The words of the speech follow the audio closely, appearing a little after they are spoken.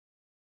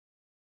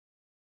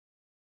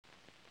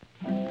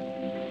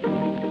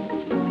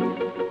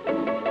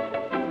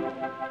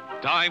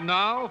Time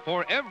now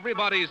for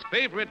everybody's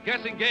favorite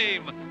guessing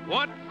game,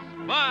 What's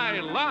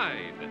My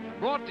Line?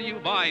 Brought to you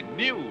by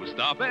New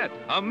Stopette,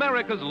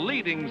 America's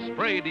leading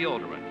spray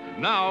deodorant.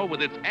 Now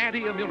with its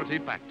anti-immunity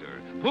factor.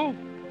 Poof,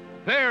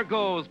 there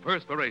goes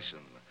perspiration.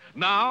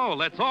 Now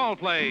let's all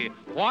play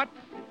What's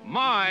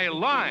My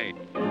Line?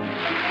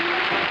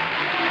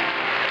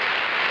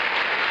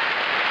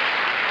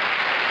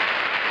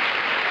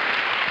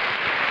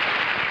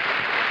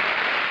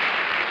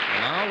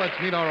 Now let's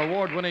meet our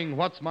award-winning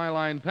What's My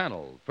Line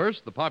panel.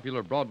 First, the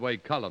popular Broadway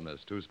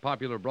columnist, whose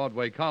popular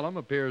Broadway column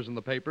appears in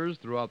the papers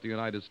throughout the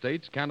United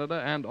States,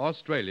 Canada, and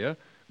Australia,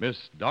 Miss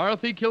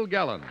Dorothy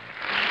Kilgallen.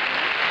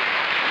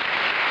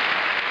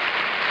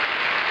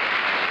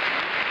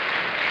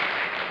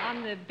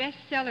 On the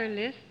bestseller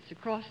lists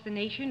across the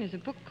nation is a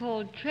book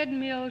called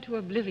Treadmill to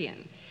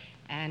Oblivion.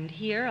 And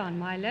here on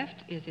my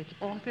left is its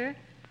author,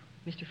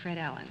 Mr. Fred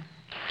Allen.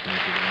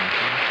 Thank you very much.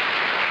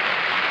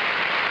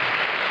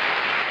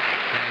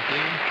 Thank you.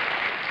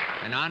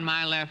 And on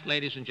my left,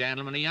 ladies and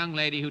gentlemen, a young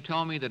lady who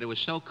told me that it was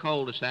so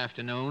cold this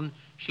afternoon,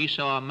 she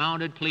saw a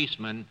mounted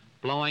policeman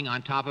blowing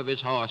on top of his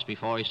horse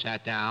before he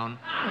sat down.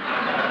 Miss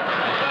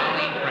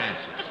Arlene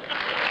Francis.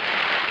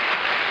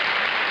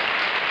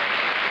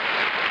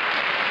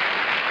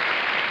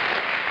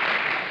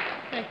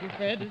 Thank you,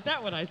 Fred. Is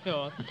that what I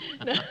thought?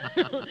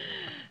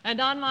 And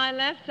on my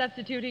left,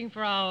 substituting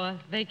for our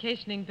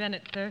vacationing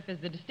Bennett Cerf, is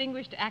the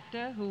distinguished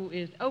actor who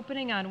is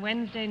opening on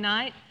Wednesday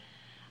night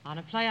on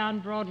a play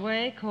on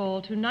Broadway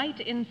called Tonight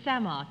in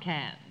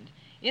Samarkand.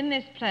 In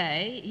this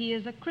play, he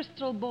is a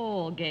crystal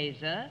ball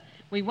gazer.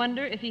 We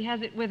wonder if he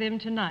has it with him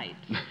tonight.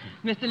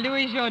 Mr.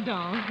 Louis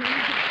Jourdan. Thank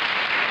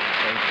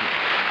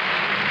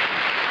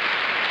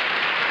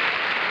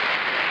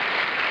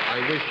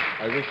you.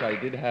 I wish I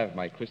did have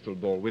my crystal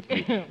ball with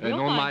me. And We'll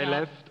on find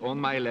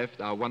my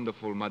left, our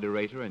wonderful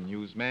moderator and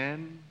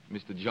newsman,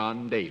 Mr.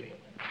 John Daly.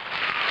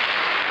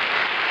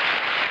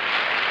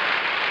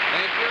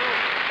 Thank you.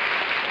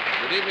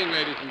 Good evening,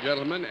 ladies and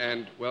gentlemen,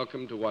 and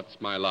welcome to What's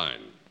My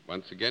Line.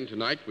 Once again,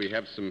 tonight we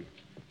have some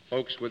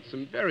folks with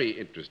some very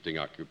interesting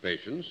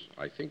occupations.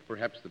 I think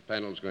perhaps the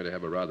panel's going to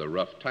have a rather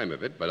rough time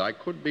of it, but I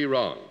could be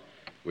wrong.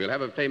 We'll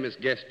have a famous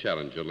guest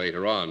challenger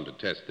later on to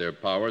test their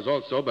powers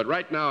also, but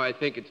right now I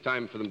think it's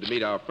time for them to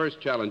meet our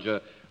first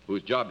challenger,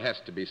 whose job has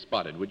to be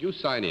spotted. Would you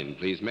sign in,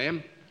 please,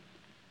 ma'am?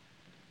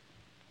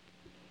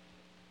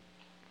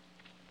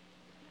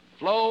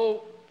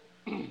 Flo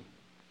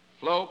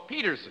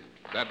Peterson.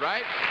 Is that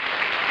right?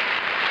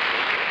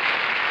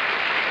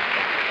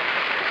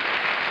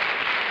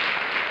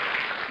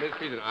 Miss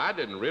Peterson, I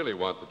didn't really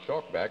want the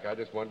chalk back. I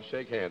just wanted to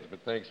shake hands,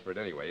 but thanks for it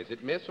anyway. Is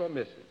it Miss or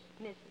Mrs.?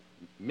 Mrs.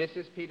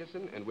 Mrs.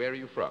 Peterson, and where are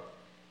you from?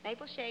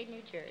 Maple Shade,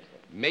 New Jersey.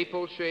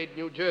 Maple Shade,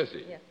 New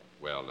Jersey? Yes,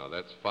 sir. Well, now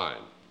that's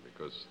fine,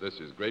 because this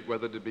is great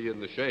weather to be in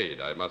the shade,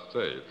 I must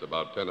say. It's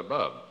about 10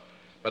 above.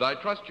 But I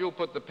trust you'll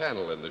put the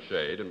panel in the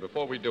shade, and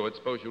before we do it,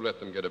 suppose you let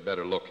them get a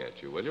better look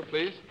at you, will you,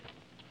 please?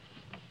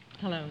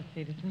 Hello, Miss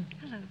Peterson.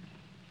 Hello.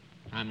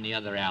 I'm the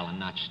other Alan,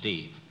 not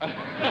Steve. All right,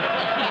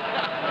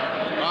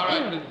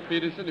 Mrs.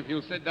 Peterson, if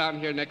you'll sit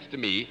down here next to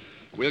me,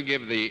 we'll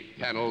give the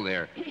panel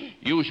their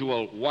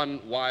usual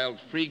one wild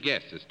free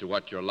guess as to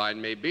what your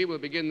line may be. We'll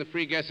begin the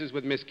free guesses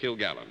with Miss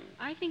Kilgallen.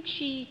 I think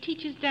she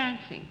teaches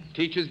dancing.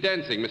 Teaches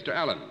dancing, Mr.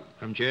 Allen.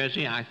 From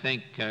Jersey, I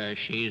think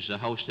she's a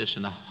hostess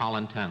in the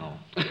Holland Tunnel.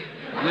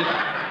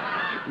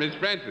 Miss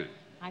Francis.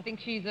 I think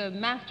she's a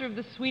master of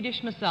the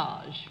Swedish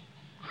massage.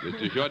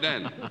 Mr.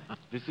 Jourdan.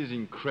 This is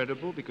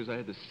incredible because I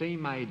had the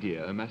same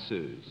idea, a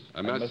masseuse.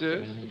 A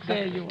masseuse?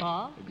 There you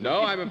are.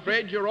 No, I'm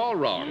afraid you're all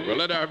wrong. We'll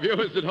let our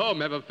viewers at home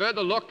have a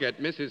further look at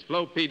Mrs.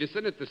 Flo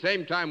Peterson. At the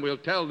same time, we'll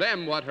tell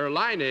them what her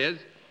line is,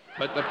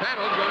 but the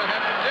panel's going to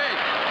have to dig.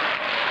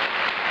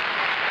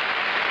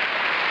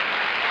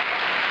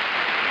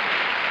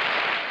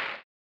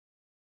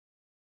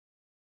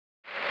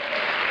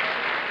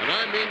 And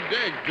I mean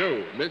dig,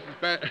 too.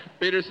 Mrs.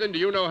 Peterson, do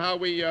you know how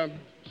we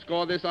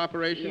score this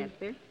operation? Yes,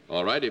 sir.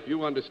 All right, if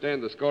you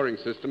understand the scoring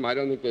system, I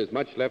don't think there's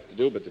much left to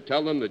do but to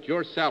tell them that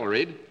you're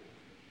salaried.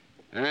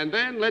 And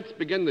then let's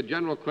begin the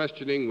general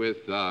questioning with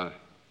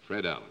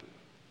Fred Allen.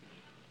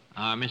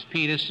 Miss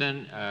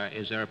Peterson,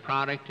 is there a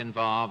product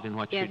involved in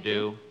what Yes, you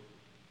do?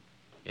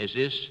 Is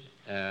this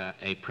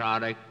a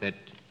product that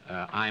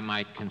I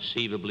might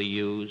conceivably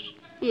use?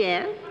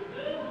 Yes.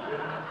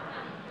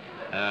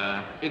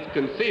 It's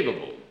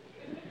conceivable.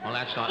 Well,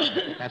 that's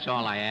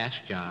all I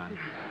asked, John.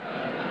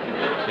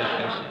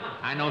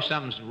 I know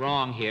something's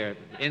wrong here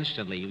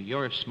instantly.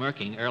 You're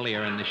smirking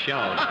earlier in the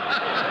show.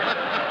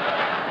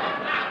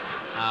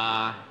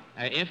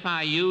 If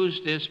I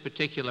used this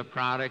particular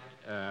product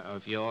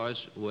of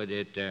yours, would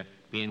it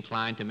be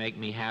inclined to make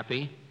me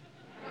happy?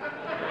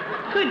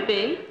 Could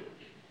be.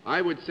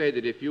 I would say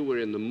that if you were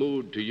in the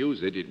mood to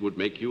use it, it would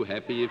make you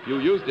happy if you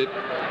used it.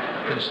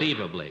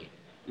 Conceivably.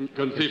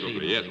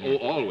 Conceivably, yes. Oh,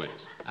 always.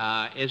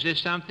 Is this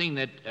something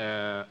that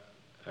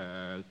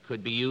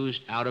could be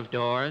used out of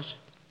doors?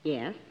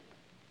 Yes.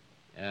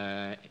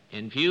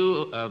 In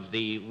view of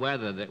the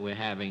weather that we're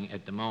having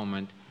at the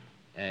moment,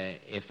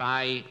 if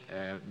I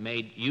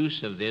made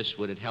use of this,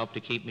 would it help to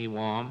keep me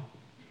warm?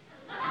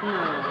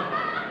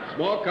 No.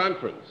 Small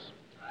conference.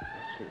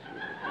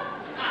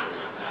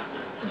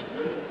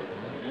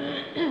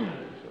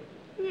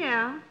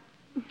 Yeah.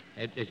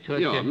 It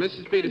could. Yeah,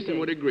 Mrs. Peterson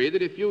would agree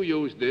that if you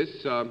use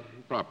this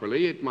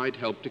properly, it might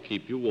help to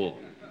keep you warm.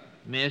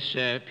 Miss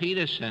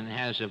Peterson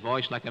has a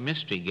voice like a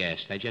mystery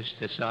guest. I just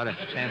sort of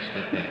sensed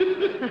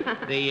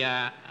it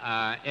there.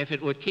 If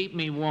it would keep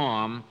me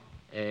warm,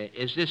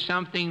 is this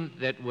something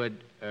that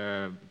would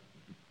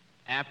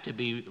apt to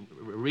be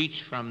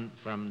reached from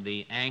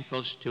the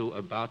ankles to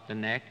about the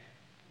neck,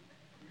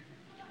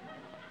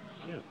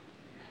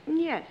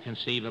 Yes.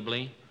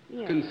 conceivably?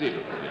 Yes.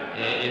 Conceivably.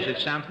 Is it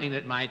something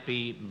that might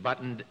be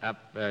buttoned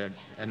up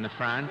in the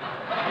front?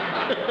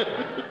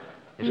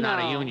 It's not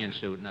a No. union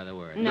suit, in other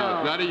words. No.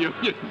 It's not a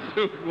union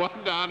suit.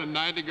 1 down and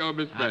 9 to go,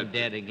 Miss I'm Benson.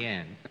 dead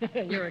again.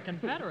 You're a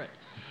Confederate.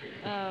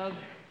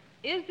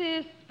 Is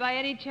this, by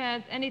any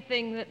chance,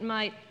 anything that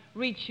might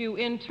reach you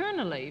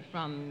internally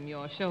from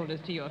your shoulders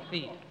to your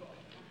feet?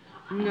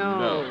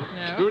 No.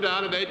 No? 2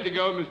 down and 8 to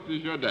go,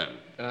 Mr. Jourdain.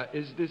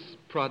 Is this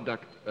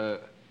product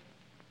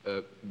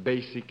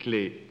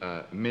basically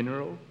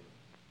mineral?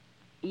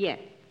 Yes.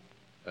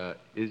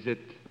 Is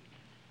it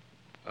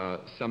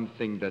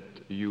something that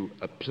you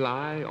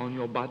apply on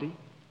your body?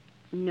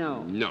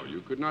 No. No,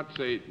 you could not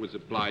say it was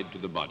applied to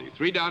the body.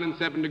 3 down and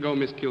 7 to go,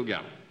 Miss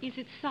Kilgallen. Is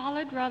it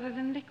solid rather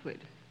than liquid?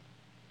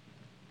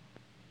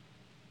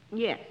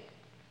 Yes.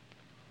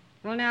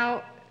 Well,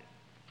 now,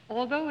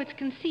 although it's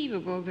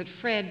conceivable that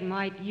Fred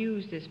might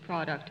use this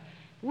product,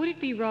 would it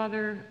be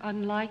rather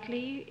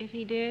unlikely if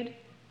he did,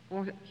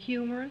 or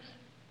humorous?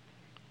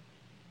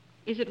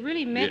 Is it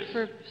really meant Yes.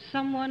 for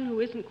someone who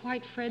isn't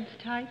quite Fred's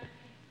type?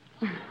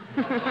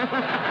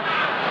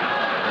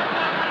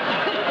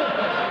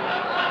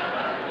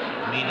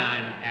 Mean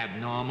I'm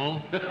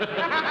abnormal?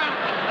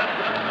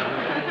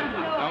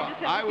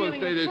 I will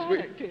say this.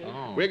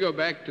 Oh. We go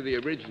back to the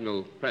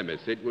original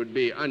premise. It would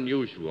be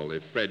unusual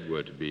if Fred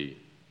were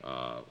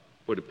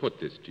to put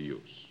this to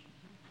use.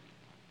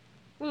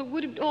 Well,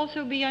 would it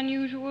also be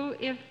unusual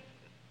if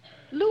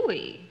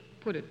Louis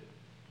put it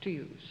to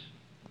use?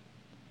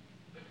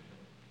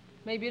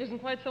 Maybe it isn't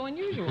quite so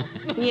unusual.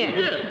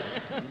 Yes.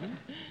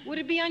 Would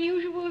it be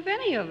unusual if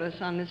any of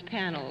us on this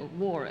panel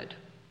wore it?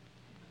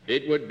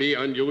 It would be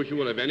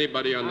unusual if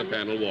anybody on the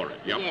panel wore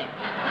it. Yep. Yes.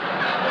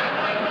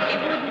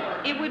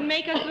 It would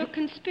make us look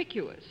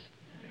conspicuous.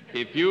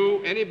 If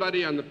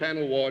anybody on the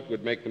panel wore it,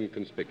 would make them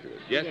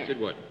conspicuous. Yes, Yes. it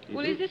would.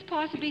 Well, is this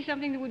possibly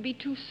something that would be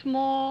too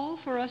small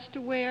for us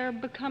to wear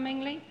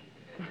becomingly?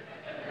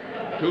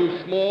 Too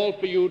small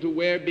for you to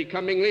wear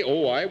becomingly?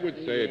 Oh, I would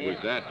say it was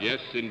that. Yes,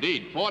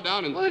 indeed. 4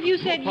 down and... Well, if you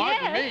said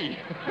Pardon yes. me.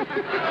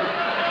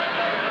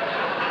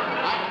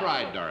 I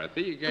tried,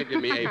 Dorothy. You can't give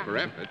me A for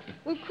effort.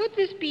 Well, could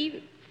this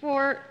be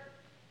for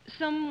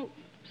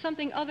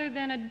something other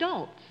than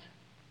adults?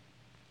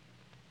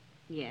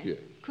 Yes. Yes.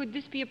 Could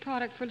this be a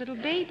product for little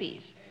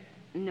babies?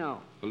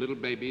 No. For little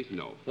babies,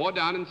 no. 4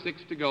 down and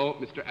 6 to go,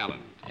 Mr.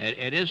 Allen.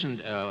 It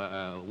isn't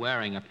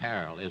wearing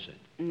apparel, is it?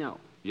 No.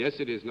 Yes,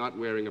 it is not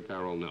wearing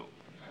apparel, no.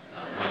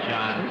 Well,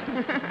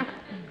 John,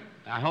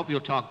 I hope you'll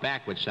talk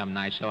backwards some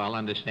night so I'll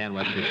understand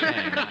what you're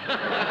saying.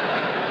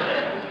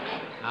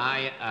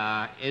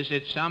 Is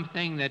it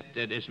something that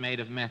is made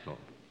of metal?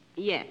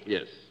 Yes.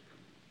 Yes.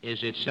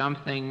 Is it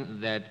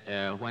something that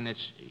when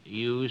it's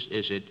used,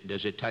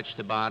 does it touch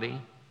the body?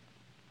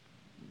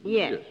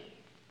 Yes.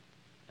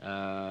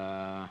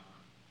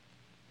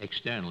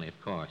 Externally, of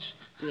course.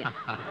 Yes.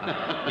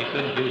 You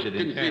couldn't use it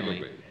internally.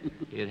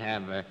 Conceivably. You'd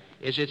have.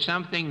 Is it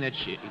something that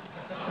you?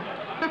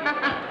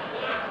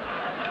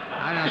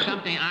 I don't know.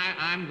 Something.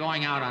 I'm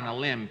going out on a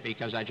limb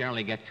because I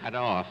generally get cut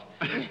off.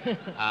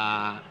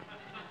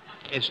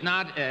 It's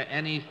not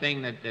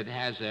anything that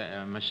has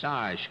a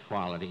massage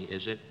quality,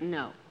 is it?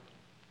 No.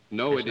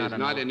 No, It's it is not a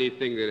not no.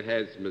 anything that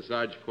has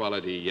massage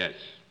quality, yes.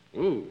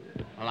 Ooh.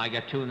 Well, I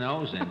got 2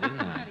 no's then, didn't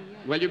I?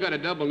 Well, you got a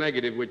double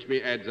negative, which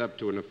adds up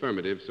to an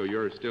affirmative, so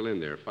you're still in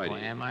there fighting. Oh,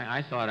 am I?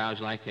 I thought I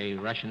was like a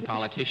Russian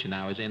politician.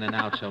 I was in and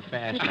out so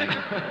fast.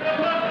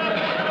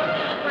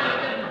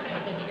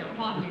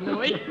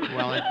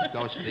 Well, it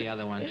goes to the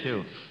other one,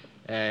 too.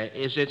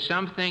 Is it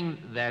something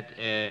that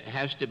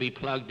has to be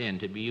plugged in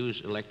to be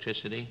used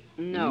electricity?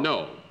 No.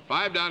 No.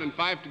 5 down and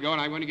 5 to go,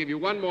 and I'm going to give you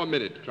 1 more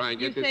minute to try and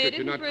You get this say if it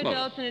you're isn't not for close.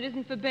 adults and it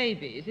isn't for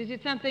babies. Is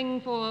it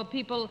something for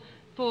people,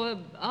 for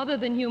other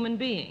than human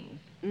beings?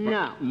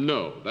 No.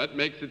 No. That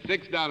makes it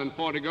 6 down and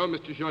 4 to go,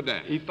 Mr.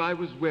 Jourdain. If I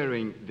was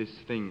wearing this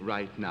thing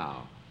right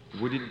now,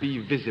 would it be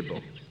visible?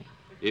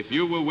 If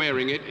you were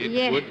wearing it, it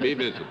Yes. would be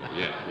visible,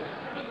 yes.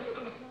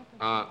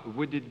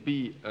 Would it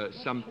be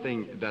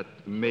something that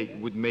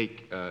would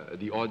make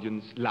the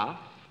audience laugh?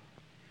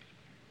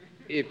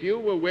 If you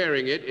were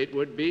wearing it, it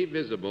would be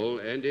visible,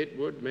 and it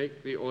would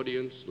make the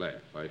audience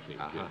laugh, I think.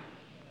 Uh-huh.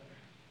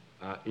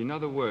 yes. In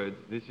other words,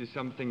 this is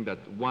something that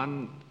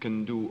one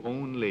can do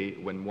only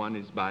when one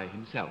is by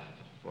himself,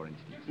 for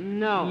instance.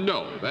 No.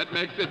 No. That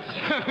makes it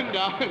 7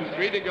 down and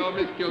 3 to go,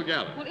 Miss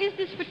Kilgallen. Well, is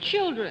this for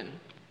children?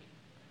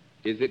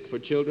 Is it for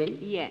children?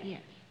 Yes.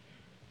 Yes.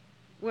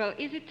 Well,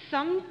 is it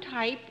some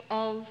type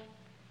of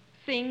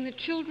thing that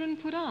children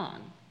put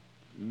on?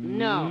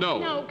 No.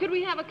 No, could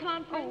we have a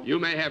conference? You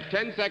may have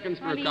 10 seconds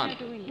for a Honey, conference.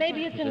 how do we-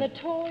 Maybe it's in the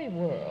toy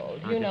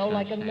world, you know,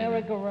 like a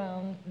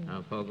merry-go-round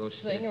Oh, pogo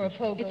stick. thing or a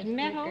pogo It's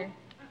metal? stick.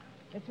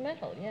 It's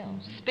metal, yeah.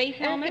 Space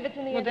Ask helmet? if it's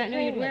in the Well, that, no,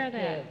 you'd wear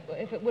entertainment, that.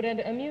 if it would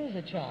amuse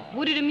a child.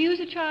 Would it amuse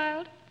a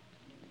child?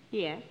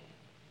 Yes.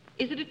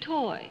 Is it a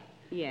toy?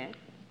 Yes.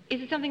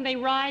 Is it something they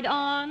ride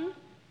on?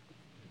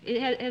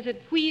 Has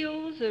it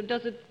wheels, or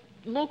does it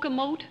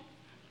locomote?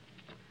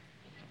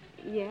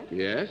 Yes.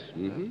 Yes?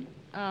 Mm-hmm.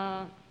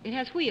 It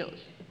has wheels.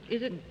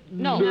 Is it?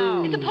 No.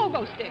 No. It's a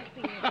pogo stick.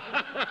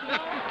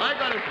 I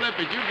got to flip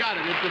it. You got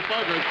it. It's a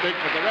pogo stick,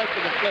 but the rest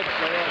of the flips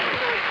are wrong.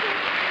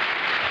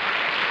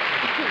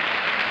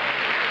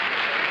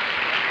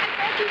 I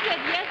thought you said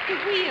yes to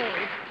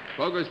wheels.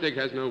 Pogo stick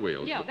has no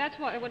wheels. Yeah, that's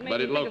what made But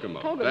me it think of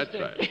locomotes. pogo That's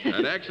stick. right.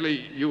 And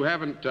actually, you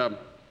haven't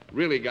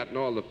really gotten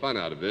all the fun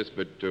out of this,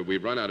 but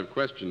we've run out of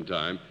question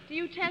time. Do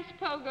you test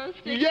pogo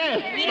sticks?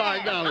 Yes, my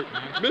golly.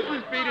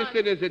 Mrs.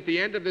 Peterson is at the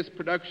end of this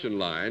production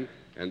line,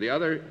 and the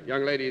other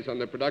young ladies on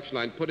the production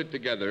line put it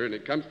together, and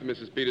it comes to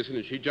Mrs. Peterson,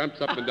 and she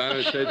jumps up and down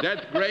and says,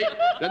 "That's great."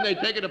 Then they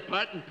take it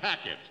apart and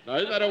pack it. Now,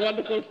 isn't that a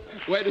wonderful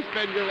way to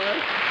spend your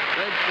life?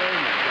 Thanks very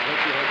much. I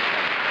hope you had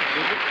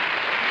fun. Is it?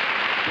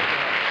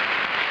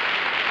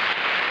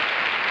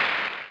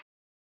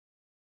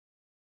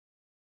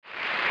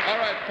 All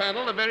right,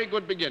 panel, a very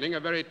good beginning, a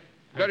very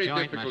Her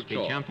joint difficult must be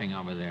chore. jumping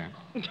over there.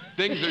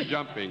 Things are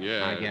jumping,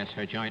 yeah. I guess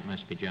her joint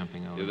must be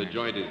jumping over Yeah, the there.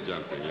 joint is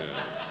jumping,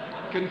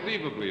 yeah.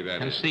 Conceivably,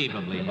 that is.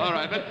 Conceivably. All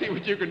right, let's see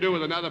what you can do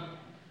with another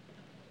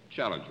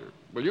challenger.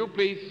 Will you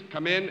please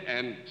come in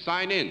and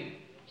sign in,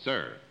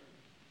 sir?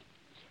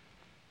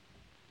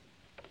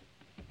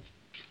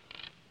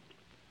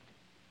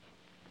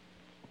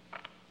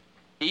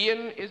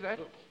 Ian, is that?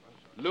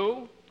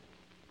 Lou?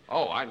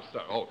 Oh, I'm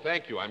sorry. Oh,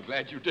 thank you. I'm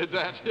glad you did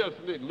that. Yes,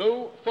 indeed.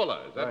 Lou Fuller.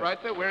 Is that right,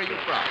 sir? Where are you from?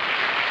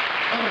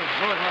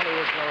 North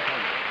Hollywood,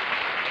 California.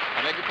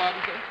 I beg your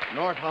pardon, sir?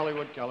 North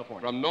Hollywood,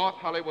 California. From North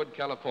Hollywood,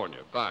 California.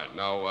 Fine.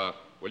 Now,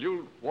 will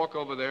you walk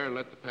over there and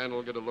let the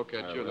panel get a look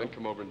at you, and then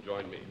come over and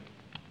join me?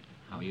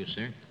 How are you,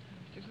 sir?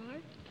 Mr. Fuller?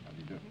 How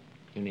do you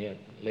do? You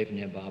live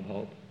near Bob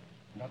Hope?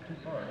 Not too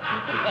far.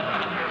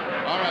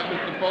 All right,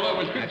 Mr. Fuller,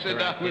 will you That's sit all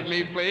down right, with yes,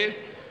 me, sir. please?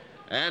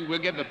 And we'll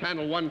give the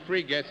panel one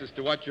free guess as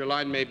to what your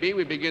line may be.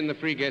 We begin the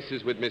free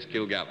guesses with Miss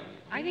Kilgallen.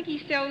 I think he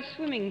sells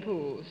swimming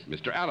pools.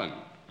 Mr. Allen.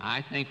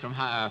 I think from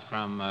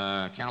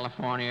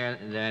California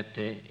that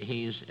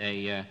he's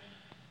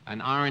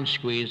an orange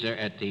squeezer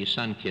at the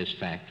Sunkist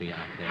factory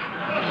out there.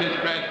 Miss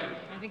Francis.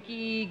 I think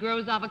he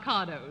grows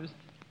avocados.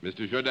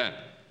 Mr. Jourdain.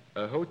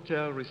 A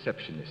hotel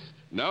receptionist.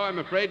 No, I'm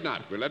afraid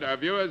not. We'll let our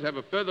viewers have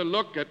a further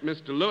look at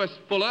Mr. Lewis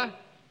Fuller. At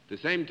the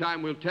same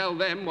time, we'll tell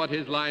them what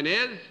his line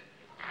is,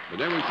 and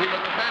then we'll see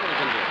what the panel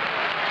can do.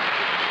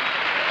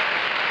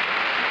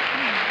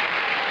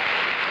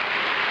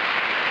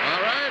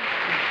 All right.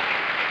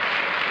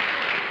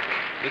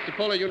 Mr.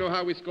 Fuller, you know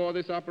how we score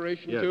this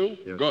operation, Yes, too?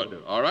 yes, Good. I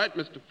do. All right.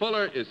 Mr.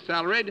 Fuller is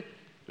salaried.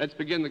 Let's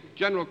begin the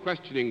general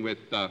questioning with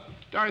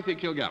Dorothy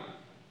Kilgallen.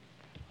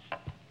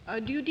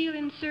 Do you deal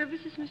in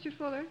services, Mr.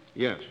 Fuller?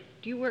 Yes.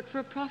 Do you work for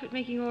a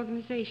profit-making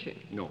organization?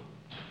 No.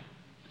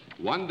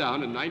 One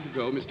down and 9 to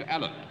go, Mr.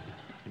 Allen.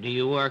 Do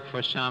you work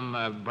for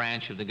some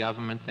branch of the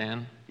government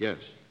then? Yes.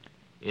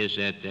 Is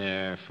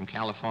it from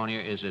California?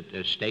 Is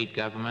it state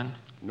government?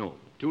 No.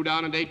 2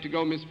 down and 8 to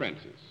go, Miss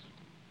Francis.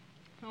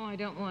 Oh, I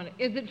don't want it.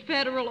 Is it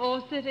federal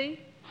or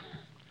city?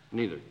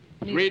 Neither.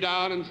 3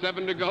 down and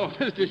 7 to go,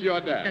 Mr.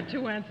 Jourdain. Got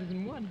two answers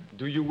in one.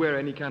 Do you wear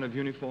any kind of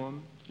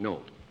uniform?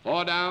 No.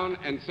 4 down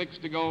and 6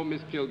 to go,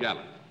 Miss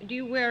Kilgallen. Do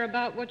you wear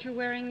about what you're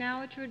wearing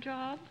now at your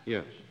job?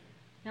 Yes.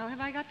 Now, have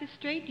I got this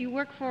straight? You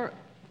work for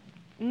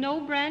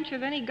no branch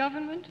of any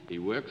government? He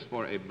works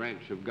for a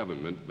branch of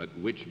government, but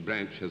which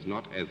branch has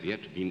not as yet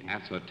been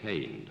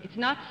ascertained. It's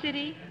not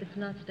city, It's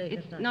not state,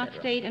 it's it's not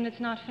federal. state, and it's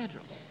not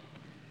federal.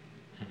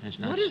 It's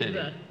not What is city.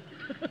 that?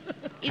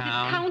 Is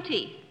Town. it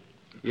county?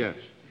 Yes.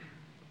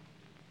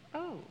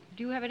 Oh,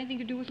 do you have anything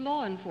to do with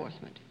law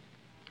enforcement?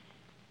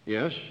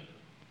 Yes.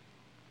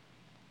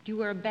 Do you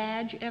wear a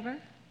badge ever?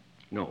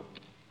 No.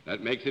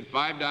 That makes it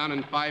 5 down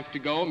and 5 to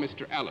go,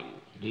 Mr. Allen.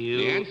 Do you...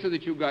 The answer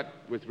that you got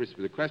with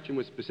the question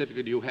was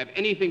specifically, do you have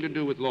anything to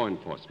do with law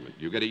enforcement?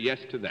 You get a yes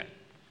to that.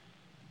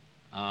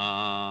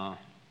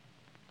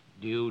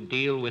 Do you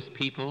deal with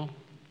people?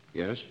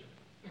 Yes.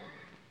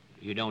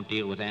 You don't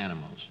deal with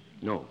animals.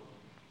 No.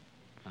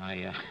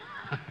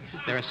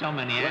 There are so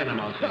many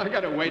animals. I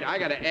gotta wait. I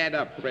gotta add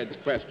up Fred's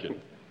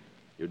question.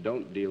 You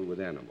don't deal with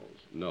animals.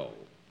 No.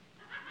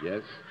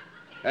 Yes?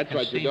 That's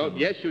right. You don't. Conceivable.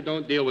 Yes, you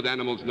don't deal with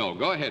animals. No.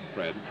 Go ahead,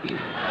 Fred.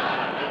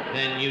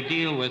 Then you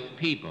deal with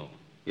people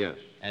Yes.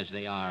 as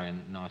they are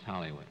in North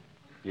Hollywood.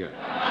 Yes.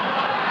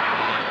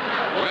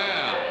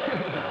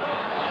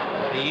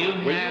 Well, Do you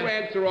will have... you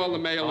answer all the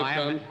mail Oh, that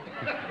comes?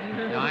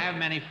 No, I have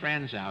many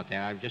friends out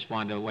there. I just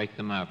wanted to wake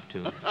them up,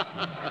 too.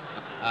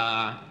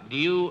 Do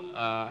you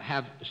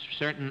have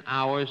certain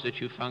hours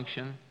that you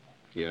function?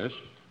 Yes.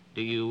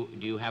 Do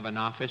you have an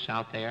office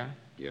out there?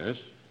 Yes.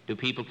 Do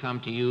people come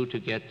to you to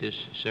get this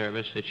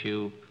service that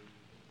you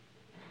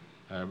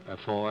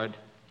afford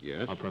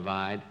Yes. or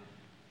provide?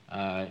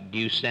 Do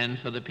you send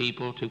for the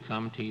people to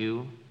come to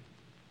you?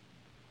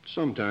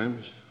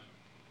 Sometimes.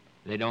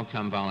 They don't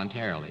come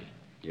voluntarily.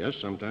 Yes,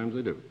 sometimes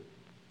they do.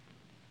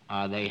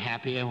 Are they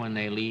happier when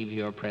they leave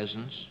your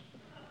presence?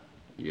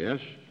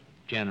 Yes.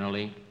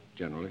 Generally.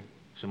 Generally.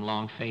 Some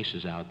long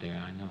faces out there,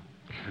 I know.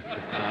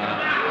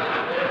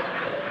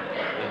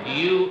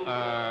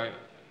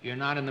 You're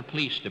not in the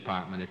police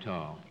department at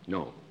all?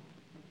 No.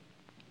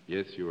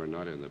 Yes, you are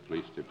not in the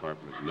police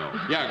department. No.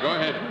 Yeah, go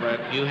ahead,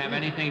 Fred. Do you have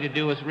anything to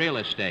do with real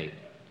estate?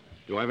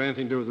 Do I have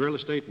anything to do with real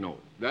estate? No.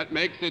 That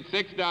makes it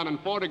 6 down and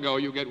 4 to go.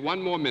 You get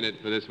 1 more minute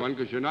for this one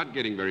because you're not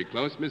getting very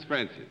close. Miss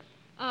Francis.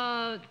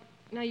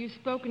 Now you've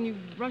spoken,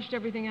 you've rushed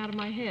everything out of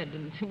my head,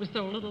 and there was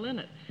so little in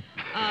it.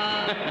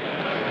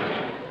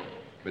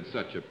 But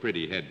such a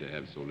pretty head to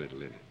have so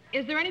little in it.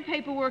 Is there any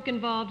paperwork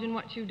involved in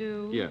what you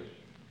do? Yes.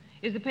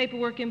 Is the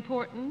paperwork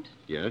important?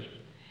 Yes.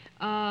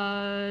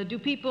 Do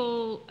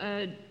people,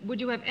 would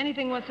you have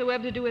anything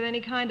whatsoever to do with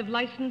any kind of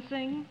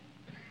licensing?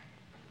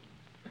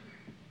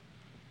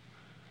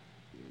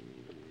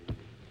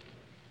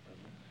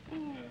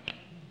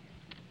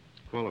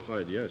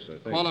 Qualified, yes, I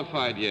think.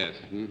 Qualified, yes.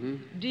 Mm-hmm.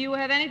 Do you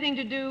have anything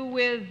to do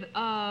with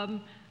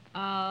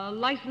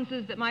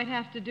licenses that might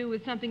have to do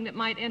with something that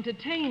might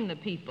entertain the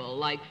people,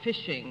 like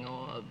fishing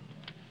or...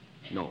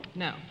 No.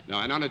 No. No,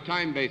 and on a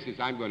time basis,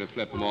 I'm going to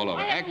flip them all over.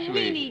 I have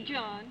Actually, a weenie,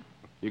 John.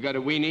 you got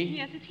a weenie?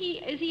 Yes,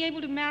 is he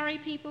able to marry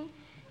people?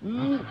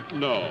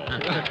 No.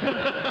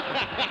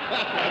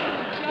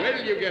 Wait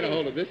till you get a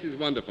hold of this. This is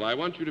wonderful. I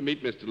want you to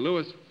meet Mr.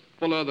 Lewis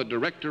Fuller, the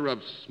director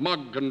of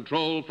smog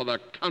control for the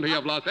county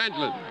of Los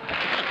Angeles.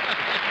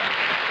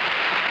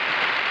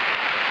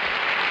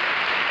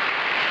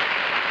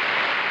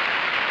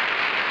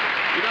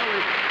 You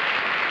know,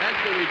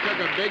 actually, we took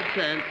a big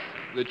chance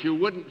that you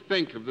wouldn't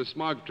think of the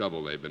smog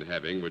trouble they've been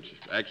having, which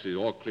actually is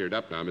all cleared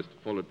up now. Mr.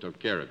 Fuller took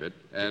care of it.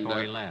 And,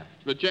 Before he left.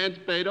 The chance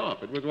paid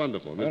off. It was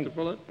wonderful. Mr.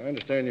 Fuller? I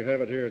understand you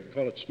have it here,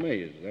 call it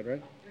smaze, is that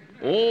right?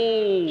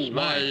 Oh,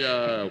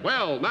 my,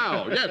 well,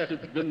 now, yes,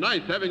 it's been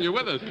nice having you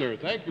with us, sir.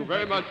 Thank you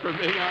very much for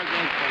being our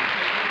guest on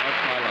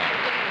What's My Life.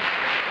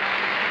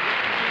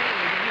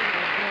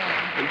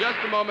 In just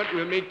a moment,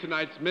 we'll meet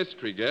tonight's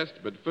mystery guest,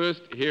 but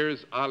first,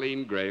 here's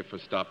Arlene Gray for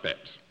Stopette.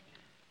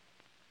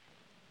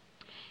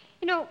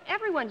 You know,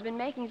 everyone's been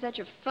making such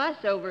a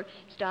fuss over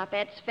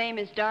Stopette's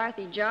famous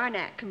Dorothy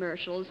Jarnack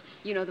commercials.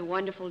 You know, the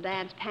wonderful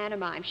dance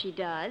pantomime she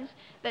does.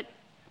 But,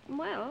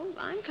 well,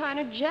 I'm kind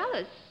of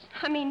jealous.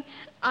 I mean,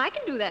 I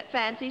can do that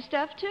fancy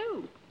stuff,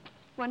 too.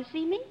 Want to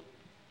see me?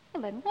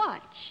 Well, then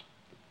watch.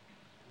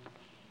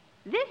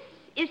 This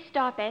is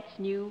Stopette's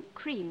new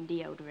cream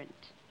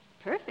deodorant.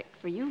 Perfect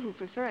for you who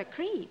prefer a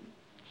cream.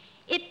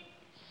 It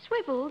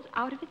swivels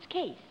out of its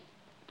case,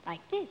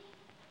 like this.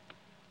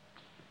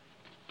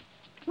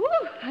 Woo,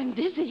 I'm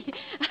dizzy.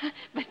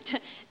 But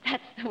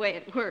that's the way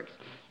it works.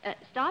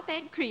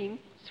 Stopette cream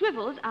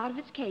swivels out of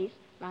its case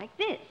like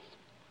this.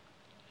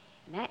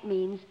 And that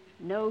means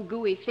no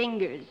gooey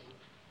fingers,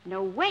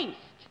 no waste,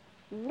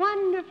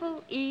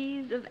 wonderful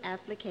ease of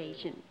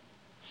application.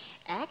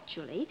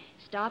 Actually,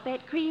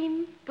 Stopette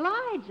cream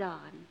glides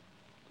on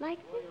like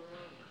this.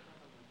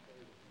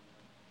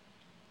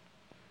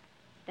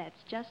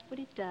 That's just what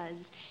it does.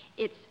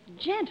 It's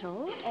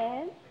gentle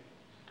as...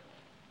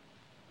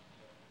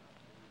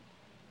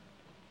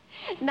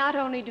 Not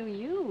only do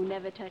you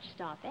never touch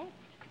Stopette,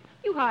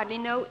 you hardly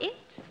know it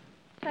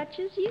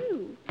touches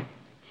you.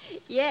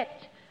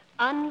 Yet,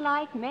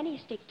 unlike many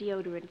stick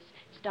deodorants,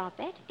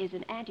 Stopette is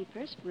an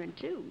antiperspirant,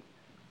 too.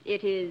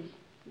 It is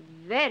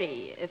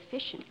very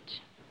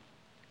efficient.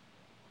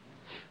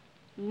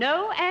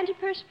 No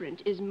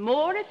antiperspirant is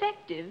more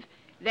effective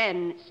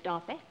than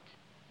Stopette.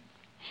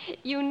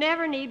 You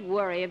never need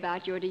worry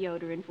about your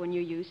deodorant when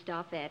you use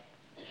Stopette.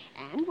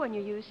 And when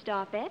you use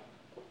Stopette,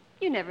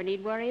 you never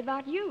need worry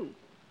about you.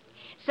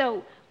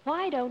 So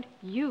why don't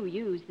you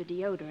use the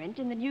deodorant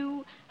in the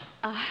new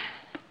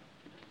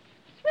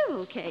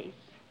swivel case?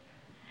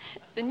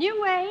 The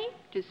new way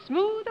to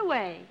smooth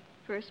away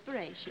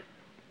perspiration.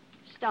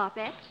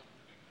 Stopette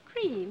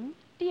cream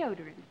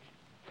deodorant.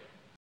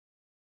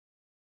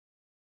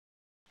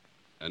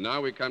 And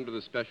now we come to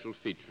the special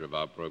feature of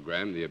our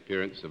program, the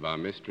appearance of our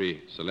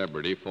mystery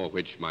celebrity, for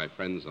which my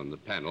friends on the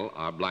panel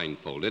are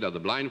blindfolded. Are the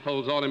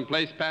blindfolds all in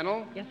place,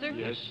 panel? Yes, sir.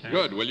 Yes.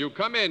 Good. Will you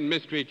come in,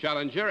 mystery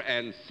challenger,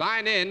 and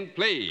sign in,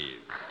 please?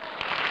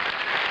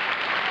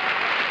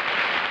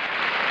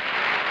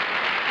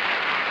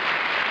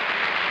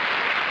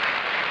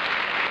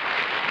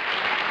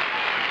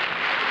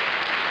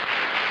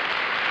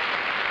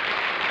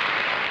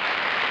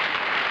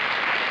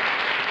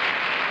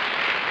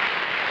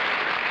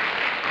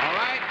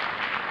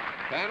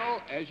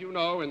 As you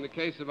know, in the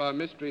case of our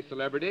mystery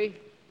celebrity,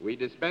 we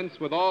dispense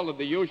with all of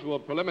the usual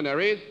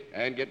preliminaries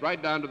and get right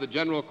down to the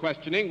general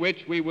questioning,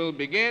 which we will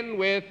begin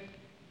with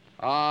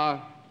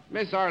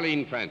Miss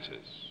Arlene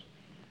Francis.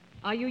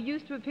 Are you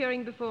used to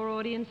appearing before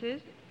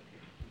audiences?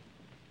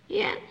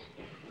 Yes.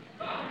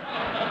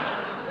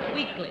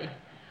 Weekly.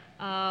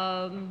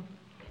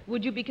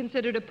 Would you be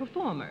considered a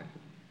performer?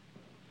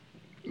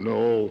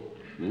 No.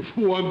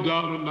 1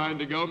 down and 9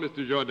 to go,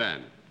 Mr.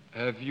 Jourdan.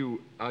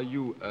 Are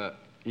you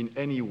in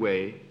any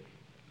way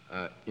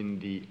in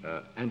the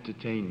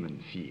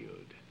entertainment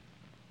field?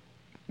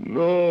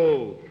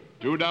 No.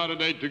 2 down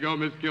and 8 to go,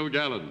 Miss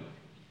Kilgallen.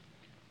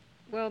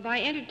 Well,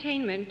 by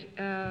entertainment,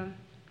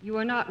 you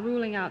are not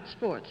ruling out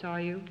sports, are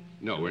you?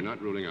 No, we're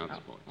not ruling out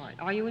sports. All right.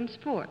 Are you in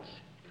sports?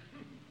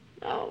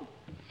 No.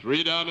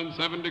 3 down and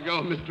 7 to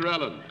go, Mr.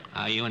 Ellen.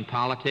 Are you in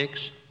politics?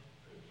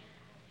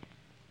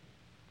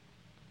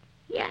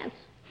 Yes.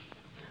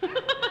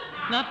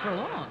 Not for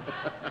long.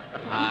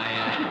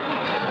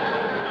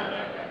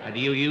 Do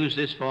you use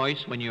this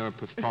voice when you're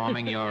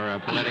performing your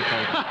political...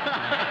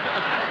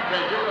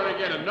 Okay, you're going to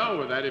get a no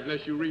with that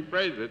unless you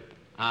rephrase it.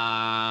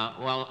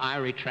 Well, I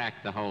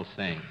retract the whole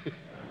thing.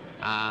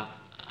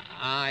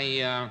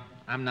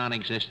 I'm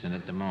non-existent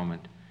at the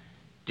moment.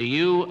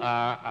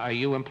 Are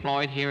you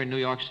employed here in New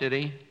York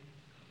City?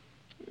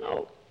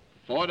 No.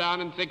 4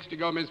 down and 6 to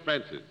go, Miss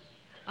Francis.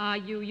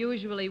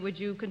 Would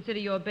you consider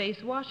your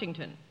base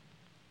Washington?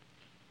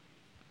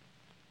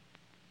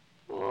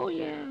 Oh,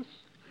 yes.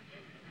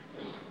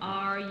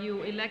 Are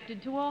you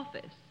elected to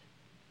office?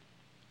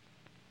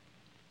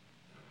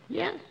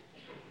 Yes.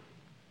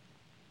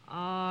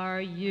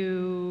 Are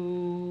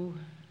you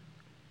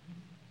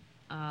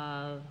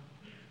a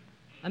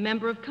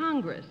member of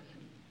Congress?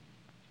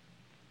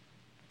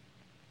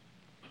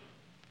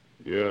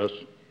 Yes.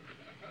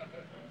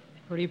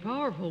 Pretty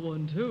powerful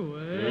one, too,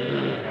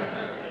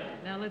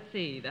 eh? Now, let's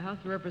see. The House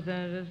of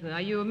Representatives.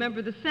 Are you a member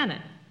of the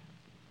Senate?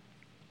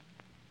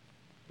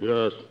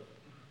 Yes.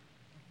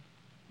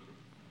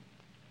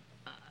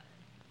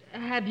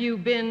 Have you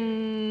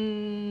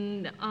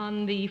been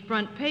on the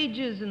front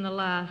pages in the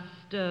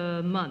last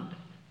month?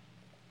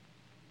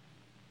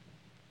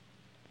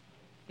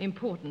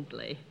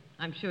 Importantly.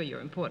 I'm sure you're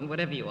important,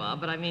 whatever you are,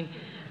 but I mean,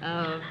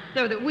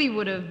 so that we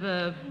would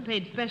have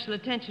paid special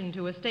attention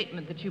to a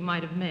statement that you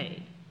might have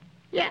made.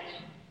 Yes.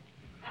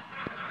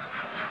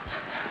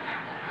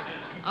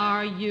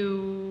 Are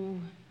you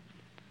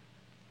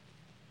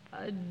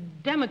a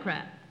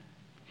Democrat?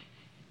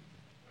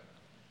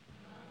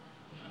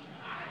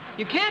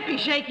 You can't be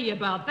shaky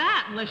about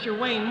that unless you're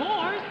Wayne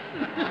Morse.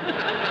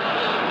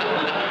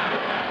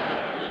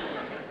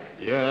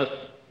 Yes.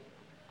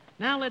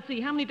 Now, let's see,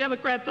 how many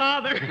Democrats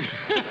are there?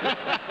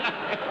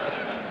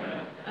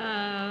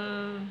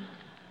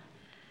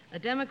 A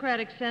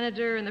Democratic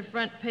senator in the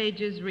front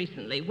pages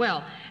recently.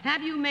 Well,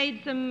 have you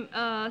made some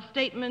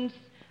statements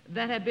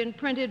that have been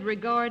printed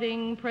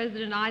regarding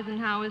President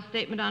Eisenhower's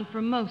statement on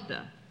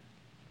Formosa?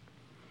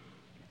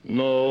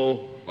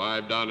 No.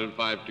 5 down and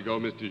 5 to go,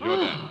 Mr.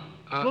 Jourdan.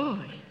 Boy.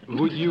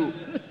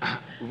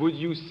 Would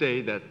you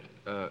say that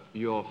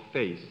your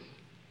face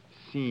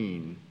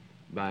seen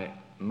by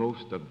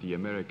most of the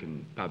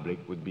American public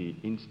would be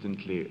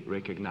instantly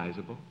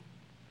recognizable?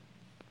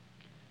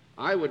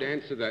 I would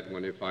answer that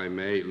one, if I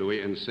may,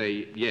 Louis, and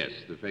say yes,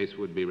 the face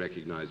would be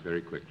recognized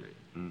very quickly.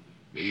 In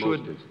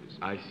most instances.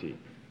 I see.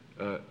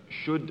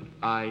 Should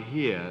I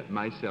hear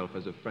myself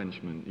as a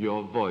Frenchman,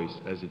 your voice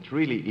as it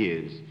really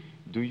is,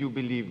 do you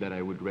believe that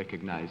I would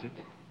recognize it?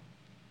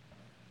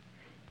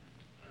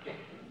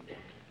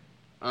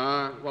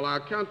 Well,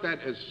 I'll count that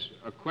as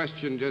a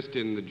question just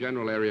in the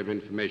general area of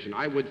information.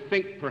 I would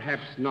think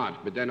perhaps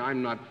not, but then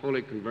I'm not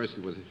fully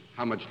conversant with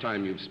how much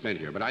time you've spent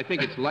here. But I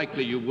think it's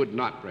likely you would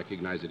not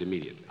recognize it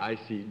immediately. I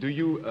see. Do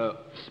you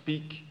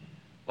speak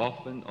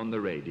often on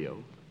the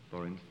radio,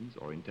 for instance,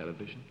 or in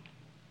television?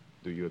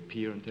 Do you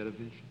appear on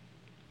television,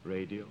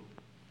 radio?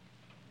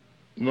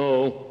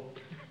 No.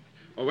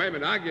 Oh, wait a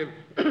minute. I'll give,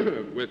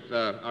 with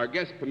our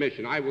guest's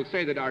permission, I will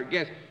say that our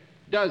guest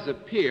does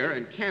appear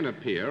and can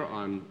appear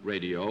on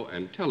radio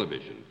and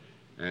television,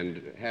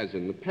 and has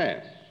in the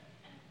past.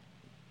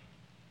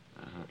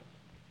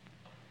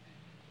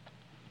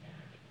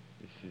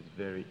 This is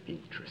very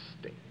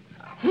interesting.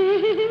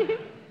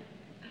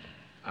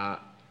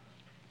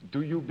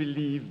 Do you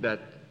believe that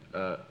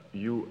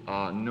you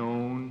are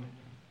known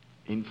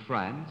in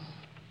France?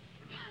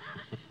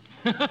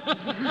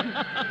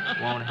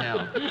 Won't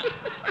help.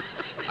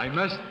 I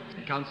must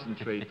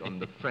concentrate on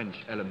the French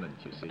element,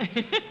 you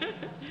see.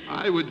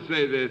 I would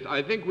say this.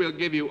 I think we'll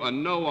give you a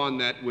no on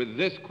that with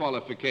this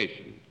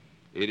qualification.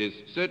 It is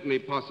certainly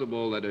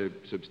possible that a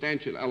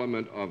substantial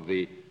element of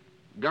the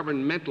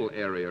governmental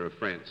area of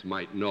France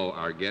might know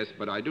our guest,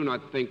 but I do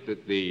not think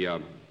that the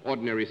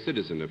ordinary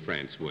citizen of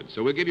France would.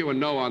 So we'll give you a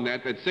no on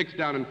that. That's 6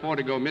 down and 4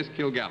 to go. Miss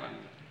Kilgallen.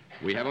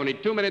 We have only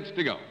 2 minutes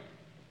to go.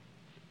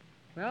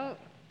 Well,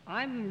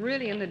 I'm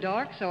really in the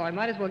dark, so I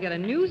might as well get a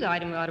news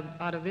item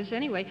out of this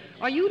anyway.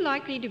 Are you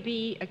likely to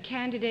be a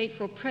candidate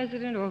for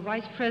president or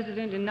vice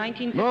president in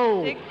 1956?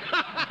 No.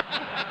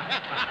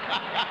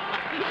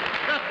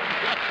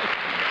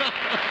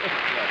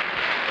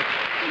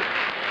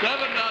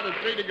 7 down and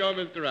 3 to go,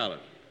 Mr. Allen.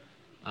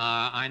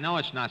 I know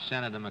it's not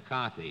Senator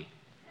McCarthy.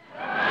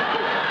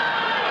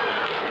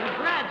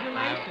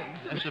 Congratulations.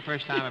 That's the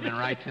first time I've been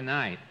right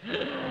tonight.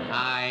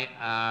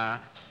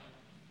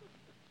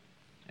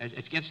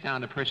 It gets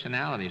down to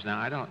personalities now.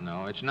 I don't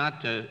know. It's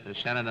not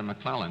Senator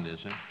McClellan, is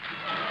it? All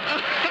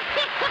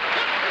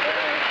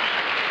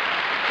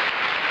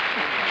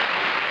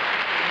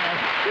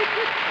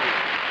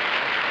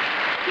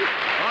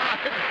right,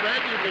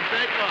 Fred, you can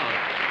take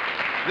off.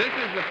 This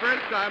is the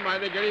first time I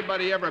think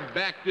anybody ever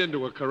backed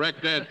into a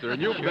correct answer,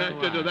 and you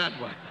backed into that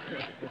one.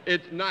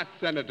 It's not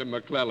Senator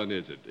McClellan,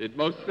 is it? It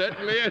most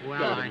certainly is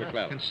Senator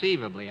McClellan.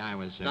 Conceivably, I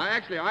was... Now,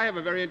 actually, I have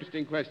a very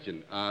interesting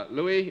question.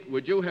 Louis,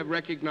 would you have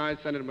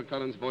recognized Senator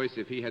McClellan's voice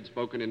if he had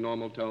spoken in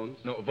normal tones?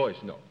 No, voice,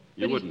 no.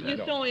 You wouldn't You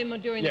have. saw him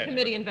during the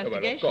committee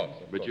investigation. Of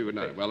course. But you would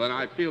not. Well, then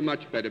I feel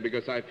much better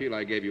because I feel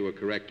I gave you a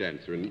correct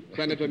answer. And,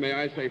 Senator, may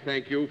I say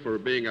thank you for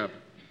being a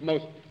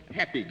most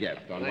happy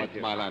guest on What's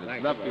My Line.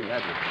 It's lovely to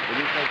have you. Will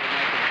you take the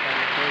mic and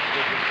stand first?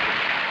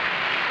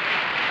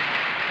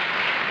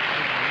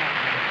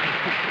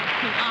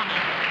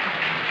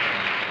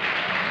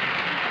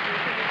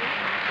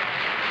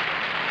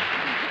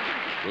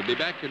 We'll be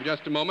back in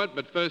just a moment,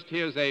 but first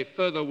here's a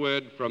further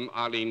word from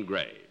Arlene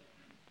Gray.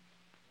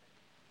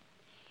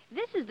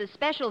 This is the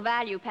special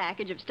value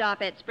package of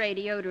Stop-It spray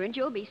deodorant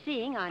you'll be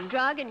seeing on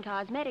drug and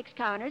cosmetics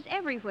counters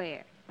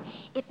everywhere.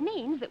 It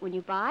means that when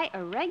you buy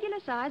a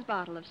regular-size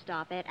bottle of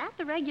Stop-It at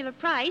the regular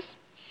price,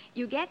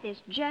 you get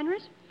this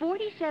generous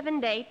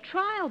 47-day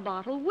trial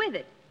bottle with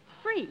it,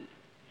 free.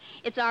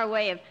 It's our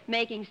way of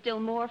making still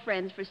more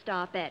friends for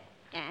Stop-It,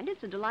 and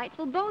it's a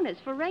delightful bonus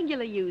for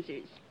regular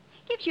users.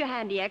 Gives you a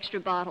handy extra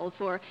bottle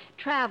for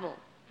travel,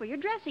 for your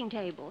dressing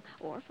table,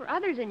 or for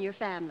others in your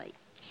family.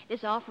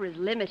 This offer is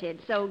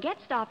limited, so get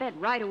Stop-It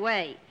right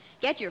away.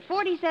 Get your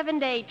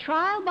 47-day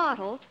trial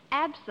bottle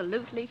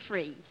absolutely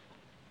free.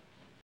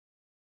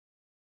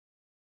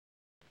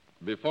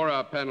 Before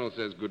our panel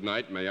says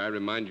goodnight, may I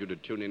remind you to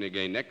tune in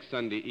again next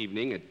Sunday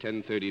evening at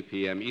 10:30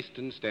 p.m.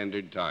 Eastern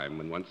Standard Time,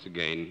 when once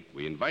again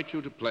we invite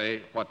you to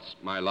play What's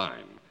My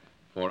Line?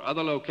 For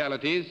other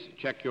localities,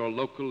 check your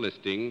local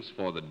listings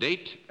for the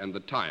date and the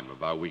time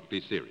of our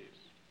weekly series.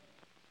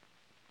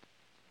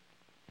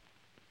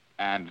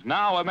 And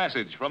now a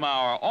message from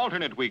our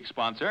alternate week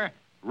sponsor,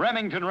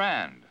 Remington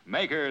Rand,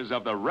 makers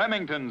of the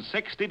Remington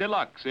 60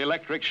 Deluxe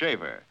Electric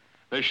Shaver.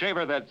 The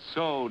shaver that's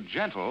so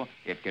gentle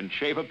it can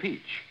shave a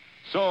peach,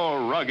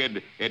 so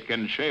rugged it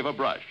can shave a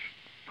brush,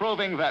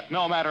 proving that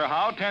no matter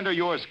how tender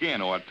your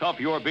skin or tough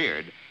your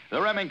beard,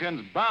 the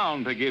Remington's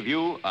bound to give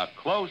you a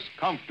close,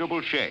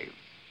 comfortable shave.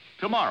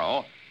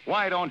 Tomorrow,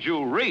 why don't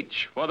you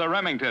reach for the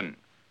Remington?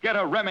 Get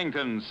a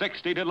Remington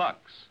 60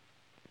 Deluxe.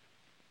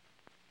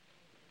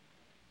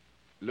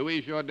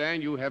 Louis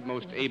Jourdain, you have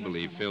most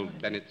ably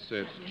filled Bennett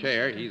Cerf's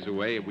chair. He's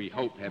away, we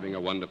hope, having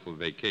a wonderful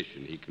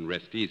vacation. He can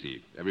rest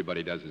easy.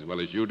 Everybody does as well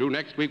as you do.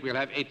 Next week, we'll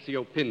have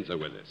Ezio Pinza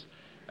with us.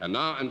 And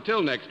now,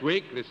 until next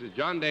week, this is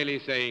John Daly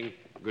saying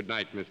good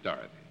night, Miss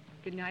Dorothy.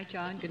 Good night,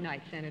 John. Good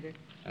night, Senator.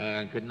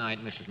 Good night,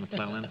 Mrs.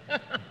 McClellan.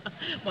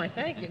 Why,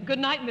 thank you. Good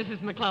night,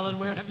 Mrs. McClellan,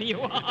 wherever you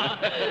are.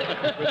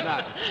 Good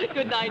night.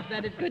 Good night,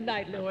 Senator. Good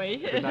night, Louis.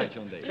 Good night,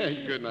 John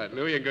Daly. Good night,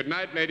 Louis, and good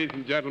night, ladies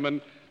and gentlemen.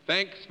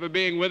 Thanks for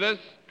being with us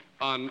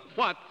on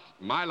What's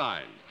My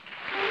Line?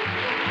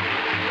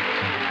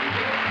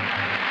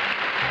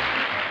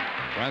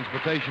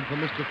 Transportation for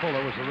Mr.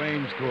 Fuller was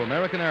arranged through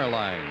American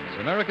Airlines.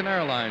 American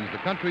Airlines, the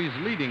country's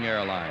leading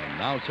airline,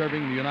 now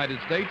serving the United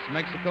States,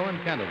 Mexico,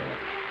 and Canada.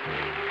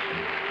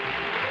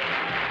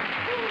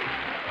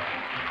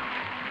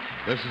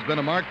 This has been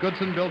a Mark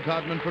Goodson, Bill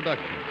Todman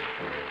production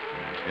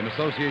in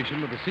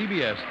association with the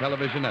CBS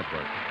Television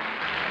Network.